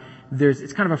cloud,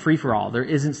 it's kind of a free-for-all. There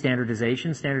isn't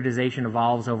standardization. Standardization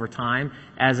evolves over time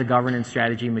as a governance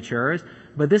strategy matures.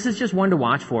 But this is just one to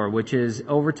watch for, which is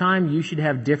over time you should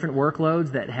have different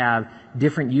workloads that have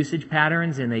different usage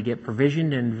patterns, and they get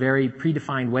provisioned in very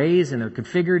predefined ways, and they're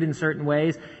configured in certain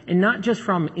ways, and not just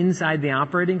from inside the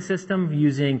operating system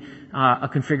using a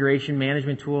configuration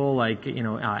management tool like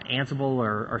Ansible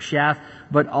or Chef,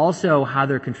 but also how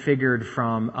they're configured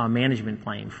from a management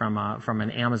plane, from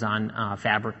an Amazon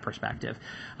Fabric perspective.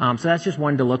 So that's just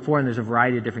one to look for, and there's a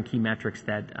variety of different key metrics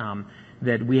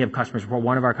that we have customers report.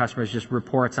 One of our customers just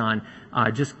reports on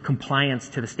just compliance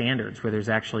to the standards, where there's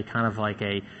actually kind of like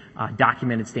a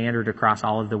documented standard across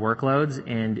all of the workloads,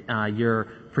 and your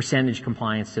percentage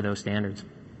compliance to those standards.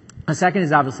 The second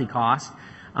is obviously cost.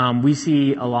 We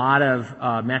see a lot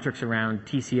of metrics around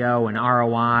TCO and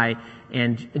ROI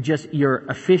and just your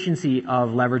efficiency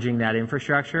of leveraging that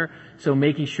infrastructure. So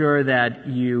making sure that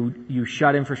you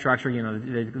shut infrastructure,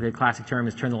 the classic term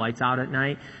is turn the lights out at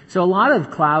night. So a lot of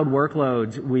cloud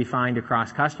workloads we find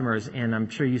across customers, and I'm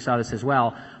sure you saw this as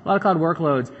well, a lot of cloud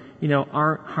workloads,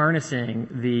 aren't harnessing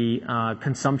the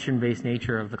consumption-based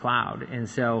nature of the cloud. And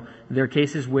so there are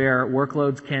cases where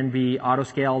workloads can be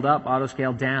auto-scaled up,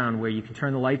 auto-scaled down, where you can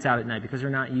turn the lights out at night because they're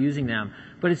not using them.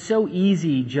 But it's so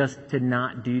easy just to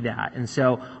not do that. And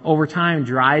so over time,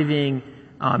 driving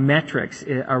metrics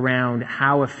around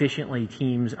how efficiently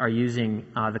teams are using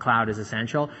the cloud is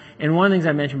essential. And one of the things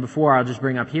I mentioned before, I'll just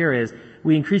bring up here, is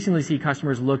we increasingly see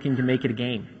customers looking to make it a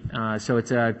game. So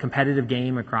it's a competitive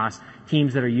game across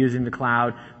teams that are using the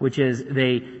cloud, which is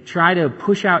they try to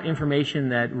push out information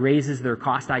that raises their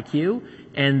cost IQ,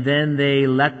 and then they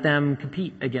let them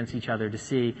compete against each other to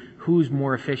see who's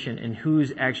more efficient and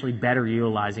who's actually better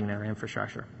utilizing their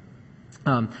infrastructure.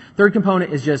 Third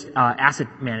component is just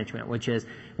asset management, which is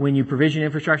when you provision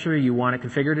infrastructure, you want it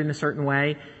configured in a certain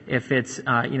way. If it's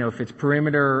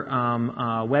perimeter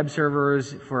web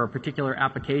servers for a particular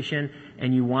application,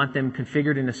 and you want them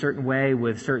configured in a certain way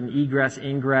with certain egress,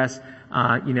 ingress,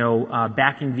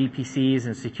 backing VPCs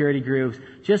and security groups,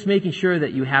 just making sure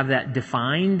that you have that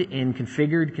defined and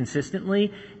configured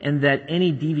consistently, and that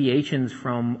any deviations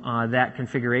from that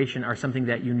configuration are something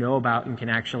that you know about and can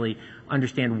actually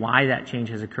understand why that change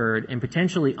has occurred, and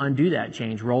potentially undo that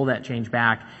change, roll that change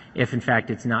back if in fact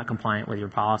it's not compliant with your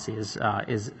policy is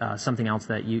something else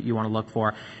that you want to look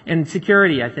for. And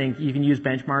security, I think you can use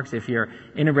benchmarks if you're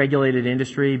in a regulated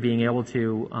industry, being able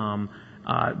to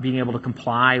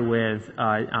comply with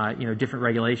different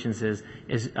regulations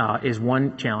is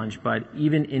one challenge. But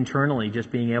even internally,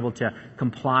 just being able to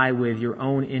comply with your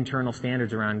own internal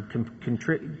standards around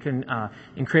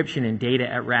encryption and data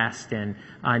at rest, and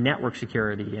network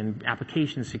security and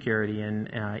application security, and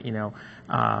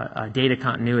data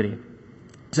continuity.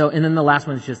 So, and then the last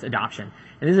one is just adoption.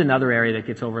 And this is another area that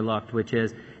gets overlooked, which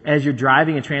is as you're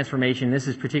driving a transformation, this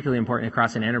is particularly important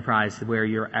across an enterprise where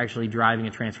you're actually driving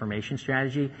a transformation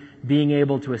strategy, being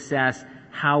able to assess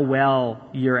how well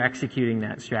you're executing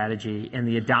that strategy and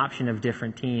the adoption of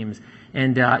different teams.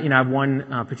 And, I have one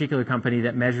particular company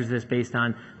that measures this based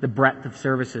on the breadth of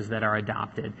services that are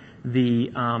adopted, the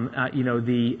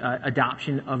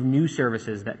adoption of new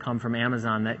services that come from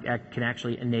Amazon that can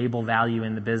actually enable value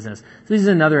in the business. So this is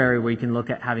another area where you can look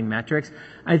at having metrics.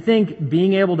 I think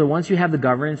being able to, once you have the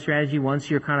governance strategy, once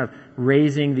you're kind of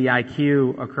raising the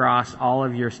IQ across all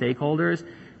of your stakeholders,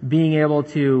 being able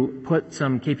to put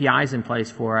some KPIs in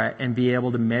place for it and be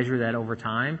able to measure that over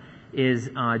time is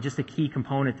just a key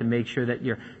component to make sure that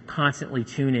you're constantly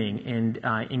tuning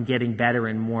and getting better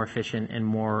and more efficient and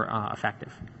more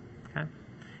effective. Okay,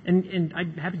 and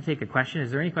I'm happy to take a question. Is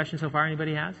there any questions so far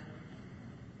anybody has?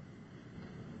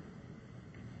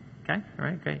 Okay, all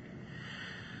right, great.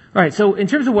 All right, so in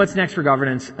terms of what's next for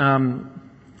governance,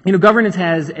 governance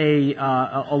has a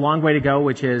long way to go,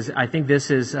 which is, I think this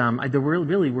is, there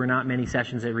really were not many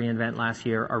sessions at reInvent last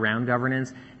year around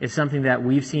governance. It's something that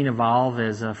we've seen evolve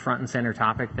as a front and center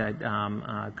topic that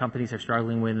companies are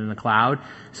struggling with in the cloud.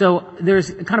 So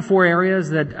there's kind of 4 areas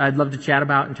that I'd love to chat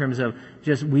about in terms of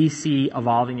just we see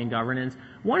evolving in governance.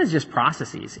 One is just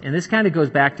processes. And this kind of goes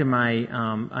back to my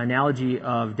analogy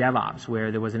of DevOps,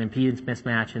 where there was an impedance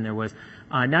mismatch and there was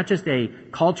not just a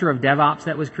culture of DevOps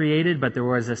that was created, but there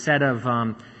was a set of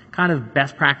kind of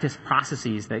best practice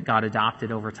processes that got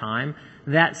adopted over time.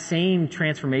 That same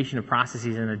transformation of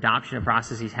processes and adoption of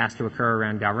processes has to occur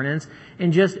around governance,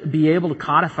 and just be able to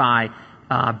codify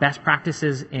best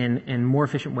practices in more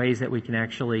efficient ways that we can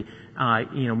actually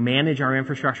manage our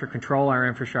infrastructure, control our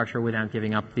infrastructure without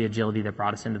giving up the agility that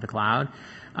brought us into the cloud.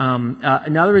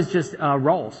 Another is just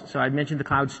roles. So I mentioned the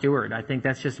cloud steward. I think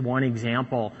that's just one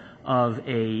example of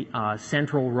a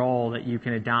central role that you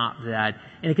can adopt and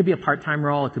it could be a part-time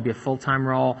role, it could be a full-time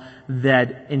role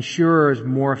that ensures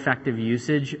more effective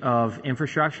usage of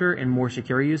infrastructure and more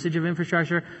secure usage of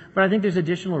infrastructure. But I think there's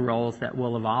additional roles that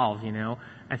will evolve,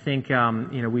 I think,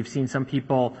 we've seen some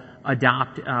people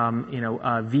adopt,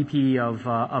 a VP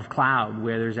of cloud,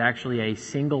 where there's actually a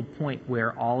single point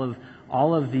where all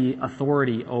of the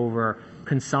authority over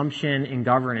consumption and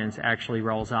governance actually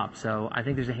rolls up. So I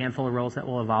think there's a handful of roles that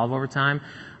will evolve over time.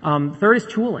 Third is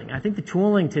tooling. I think the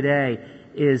tooling today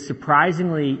is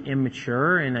surprisingly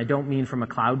immature, and I don't mean from a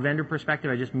cloud vendor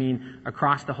perspective, I just mean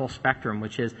across the whole spectrum,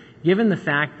 which is given the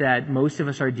fact that most of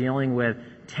us are dealing with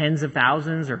tens of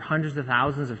thousands or hundreds of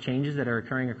thousands of changes that are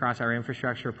occurring across our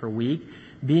infrastructure per week,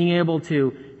 being able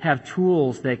to have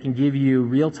tools that can give you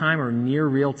real-time or near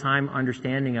real-time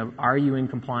understanding of, are you in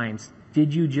compliance?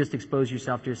 Did you just expose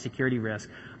yourself to a security risk?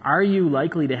 Are you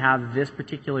likely to have this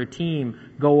particular team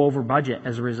go over budget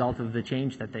as a result of the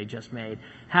change that they just made?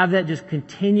 Have that just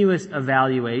continuous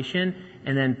evaluation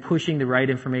and then pushing the right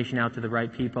information out to the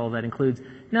right people that includes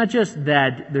not just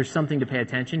that there's something to pay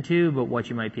attention to, but what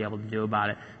you might be able to do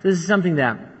about it. So this is something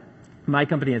that my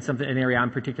company, it's an area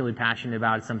I'm particularly passionate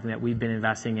about. It's something that we've been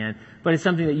investing in, but it's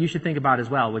something that you should think about as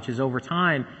well, which is over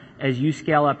time, as you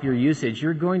scale up your usage,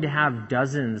 you're going to have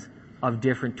dozens of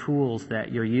different tools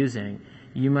that you're using.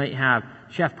 You might have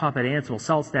Chef, Puppet, Ansible,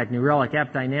 SaltStack, New Relic,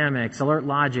 AppDynamics,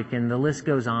 AlertLogic, and the list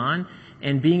goes on.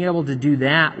 And being able to do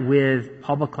that with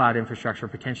public cloud infrastructure,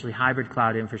 potentially hybrid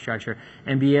cloud infrastructure,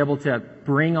 and be able to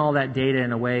bring all that data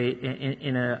in a way,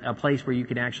 in a place where you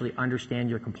can actually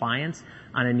understand your compliance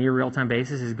on a near real-time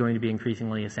basis is going to be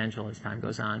increasingly essential as time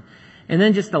goes on. And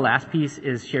then just the last piece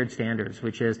is shared standards,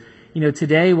 which is,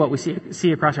 today what we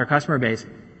see across our customer base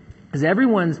is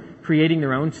everyone's creating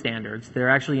their own standards. They're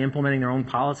actually implementing their own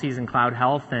policies in cloud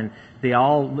health, and they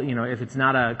all, if it's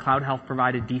not a cloud health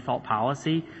provided default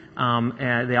policy,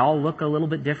 they all look a little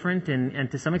bit different, and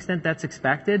to some extent that's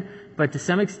expected, but to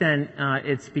some extent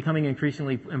it's becoming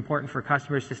increasingly important for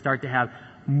customers to start to have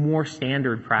more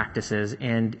standard practices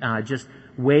and just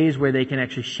ways where they can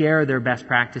actually share their best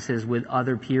practices with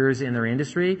other peers in their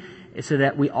industry, so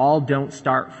that we all don't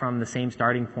start from the same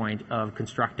starting point of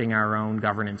constructing our own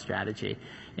governance strategy.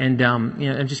 And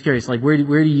I'm just curious, where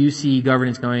do you see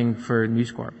governance going for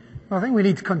News Corp? Well, I think we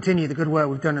need to continue the good work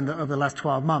we've done over the last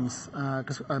 12 months.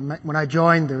 Because when I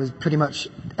joined, there was pretty much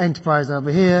enterprise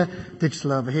over here,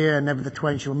 digital over here, and never the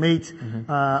twain shall meet.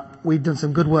 Mm-hmm. We've done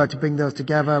some good work to bring those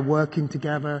together, working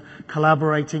together,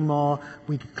 collaborating more.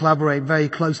 We collaborate very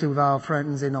closely with our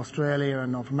friends in Australia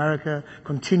and North America.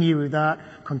 Continue with that.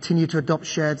 Continue to adopt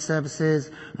shared services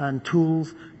and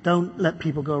tools. Don't let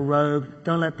people go rogue.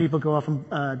 Don't let people go off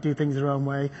and do things their own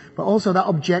way. But also that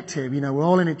objective, we're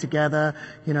all in it together.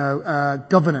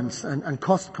 Governance and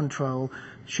cost control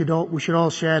we should all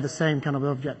share the same kind of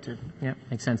objective. Yeah,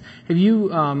 makes sense. Have you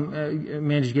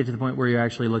managed to get to the point where you're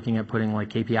actually looking at putting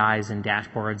KPIs and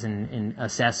dashboards and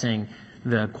assessing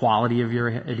the quality of your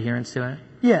adherence to it?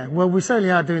 Yeah, well, we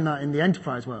certainly are doing that in the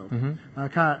enterprise world. Mm-hmm. I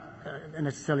can't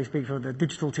necessarily speak for the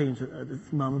digital teams at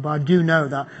this moment, but I do know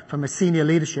that from a senior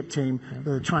leadership team,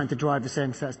 they're trying to drive the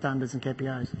same set of standards and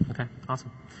KPIs. Okay,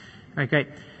 awesome. All right, great.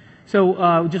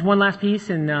 So just one last piece,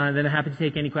 and then I'm happy to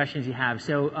take any questions you have.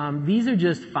 So these are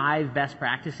just 5 best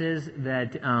practices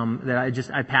that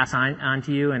I pass on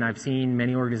to you, and I've seen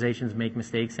many organizations make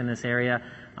mistakes in this area.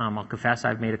 I'll confess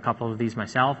I've made a couple of these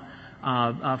myself.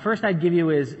 First I'd give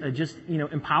you is just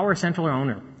empower a central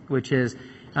owner, which is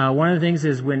one of the things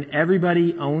is when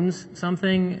everybody owns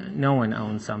something, no one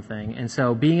owns something. And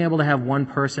so being able to have one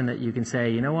person that you can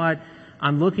say, you know what,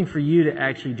 I'm looking for you to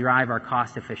actually drive our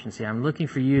cost efficiency. I'm looking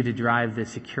for you to drive the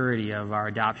security of our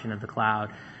adoption of the cloud.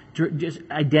 Just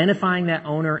identifying that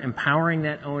owner, empowering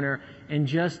that owner, and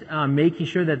just making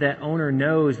sure that that owner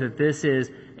knows that this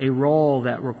is a role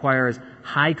that requires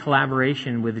high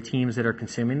collaboration with the teams that are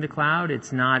consuming the cloud.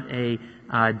 It's not a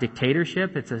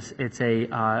dictatorship. It's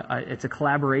a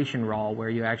collaboration role where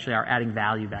you actually are adding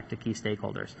value back to key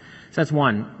stakeholders. So that's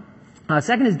one.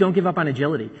 Second is don't give up on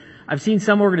agility. I've seen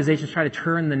some organizations try to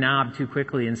turn the knob too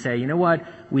quickly and say, you know what,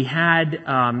 we had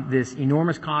this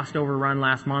enormous cost overrun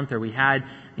last month, or we had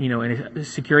a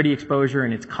security exposure,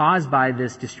 and it's caused by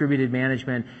this distributed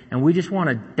management, and we just want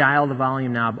to dial the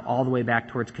volume knob all the way back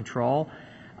towards control.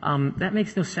 That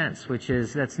makes no sense,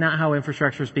 that's not how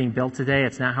infrastructure is being built today.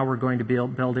 It's not how we're going to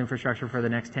build infrastructure for the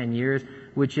next 10 years,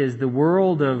 which is the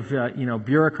world of,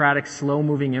 bureaucratic,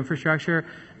 slow-moving infrastructure.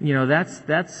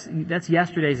 That's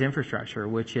yesterday's infrastructure,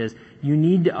 which is you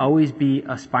need to always be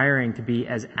aspiring to be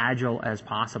as agile as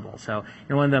possible. So,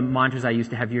 one of the mantras I used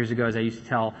to have years ago is I used to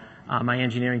tell my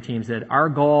engineering teams that our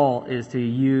goal is to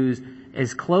use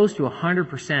as close to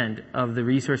 100% of the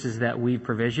resources that we've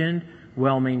provisioned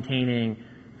while maintaining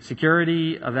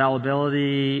security,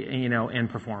 availability, and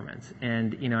performance.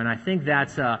 And I think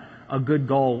that's a good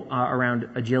goal around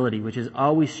agility, which is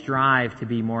always strive to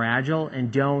be more agile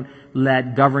and don't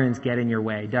let governance get in your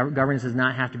way. Governance does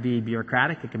not have to be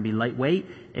bureaucratic. It can be lightweight.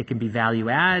 It can be value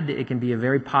add. It can be a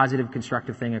very positive,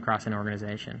 constructive thing across an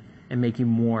organization and make you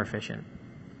more efficient.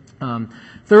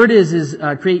 Third is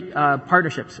create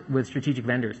partnerships with strategic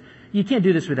vendors. You can't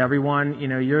do this with everyone.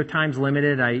 Your time's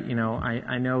limited. I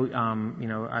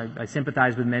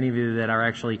sympathize with many of you that are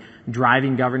actually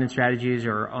driving governance strategies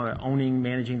or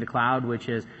managing the cloud, which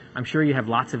is, I'm sure you have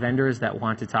lots of vendors that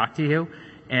want to talk to you.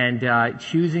 And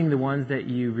choosing the ones that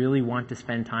you really want to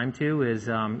spend time to is,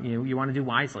 you want to do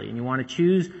wisely. And you want to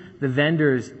choose the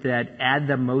vendors that add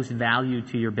the most value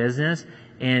to your business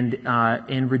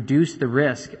and reduce the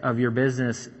risk of your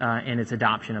business and its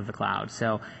adoption of the cloud.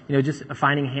 So, just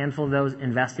finding a handful of those,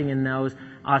 investing in those,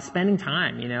 spending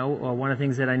time. One of the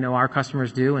things that I know our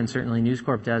customers do, and certainly News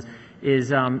Corp does, is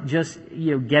just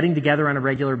getting together on a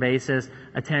regular basis,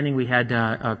 attending. We had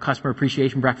a customer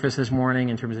appreciation breakfast this morning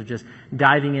in terms of just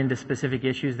diving into specific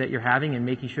issues that you're having and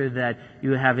making sure that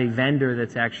you have a vendor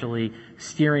that's actually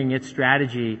steering its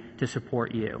strategy to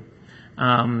support you.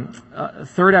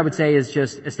 Third, I would say, is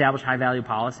just establish high-value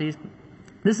policies.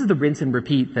 This is the rinse and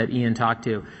repeat that Ian talked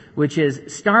to, which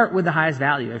is start with the highest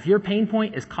value. If your pain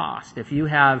point is cost, if you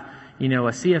have, a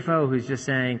CFO who's just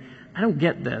saying, I don't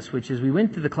get this, which is we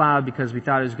went to the cloud because we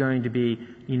thought it was going to be,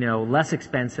 less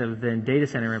expensive than data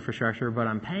center infrastructure, but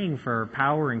I'm paying for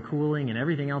power and cooling and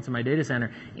everything else in my data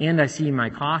center, and I see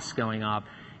my costs going up.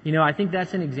 I think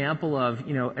that's an example of,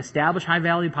 establish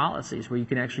high-value policies where you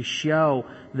can actually show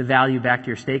the value back to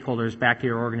your stakeholders, back to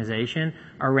your organization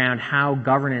around how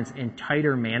governance and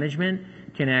tighter management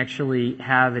can actually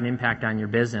have an impact on your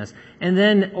business. And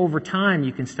then over time,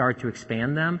 you can start to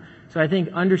expand them. So I think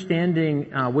understanding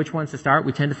which ones to start,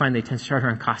 they tend to start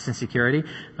around cost and security,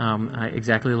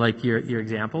 exactly like your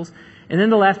examples. And then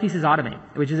the last piece is automate,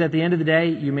 which is at the end of the day,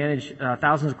 you manage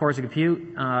thousands of cores of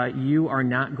compute. You are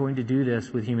not going to do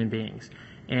this with human beings.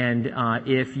 And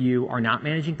if you are not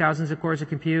managing thousands of cores of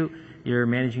compute, you're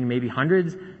managing maybe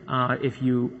hundreds. If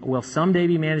you will someday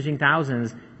be managing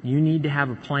thousands, you need to have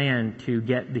a plan to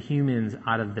get the humans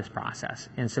out of this process.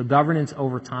 And so governance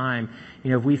over time,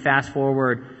 if we fast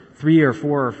forward 3 or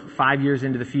 4 or 5 years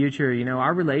into the future,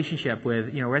 our relationship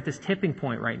with, we're at this tipping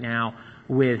point right now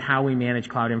with how we manage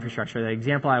cloud infrastructure. The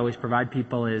example I always provide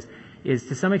people is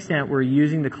to some extent we're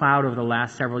using the cloud over the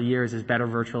last several years as better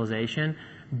virtualization,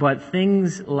 but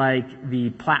things like the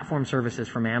platform services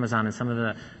from Amazon and some of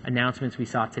the announcements we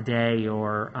saw today,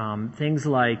 or things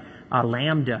like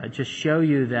Lambda, just show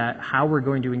you that how we're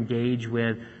going to engage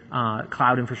with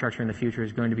cloud infrastructure in the future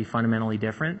is going to be fundamentally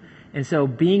different. And so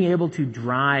being able to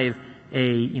drive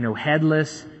a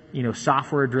headless,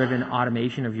 software-driven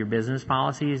automation of your business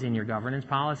policies and your governance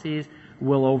policies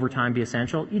will over time be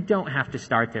essential. You don't have to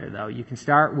start there, though. You can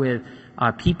start with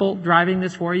people driving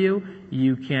this for you.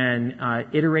 You can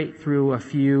iterate through a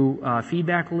few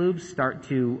feedback loops, start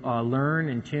to learn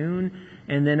and tune,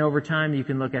 and then over time you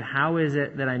can look at how is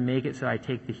it that I make it so I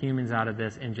take the humans out of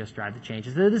this and just drive the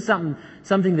changes. So this is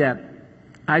something that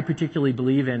I particularly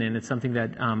believe in, and it's something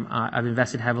that I've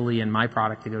invested heavily in my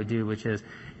product to go do, which is,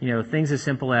 things as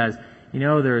simple as,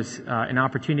 there's an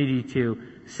opportunity to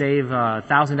save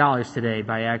 $1,000 today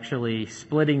by actually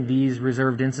splitting these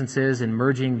reserved instances and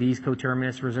merging these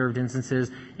coterminous reserved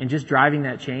instances and just driving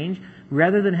that change.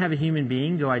 Rather than have a human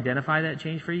being go identify that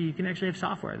change for you, you can actually have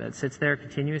software that sits there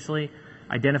continuously,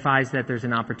 identifies that there's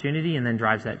an opportunity, and then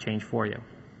drives that change for you.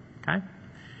 Okay?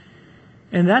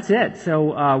 And that's it.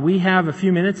 So we have a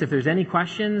few minutes. If there's any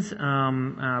questions,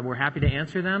 we're happy to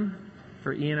answer them.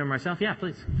 For Ian or myself, yeah,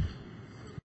 please.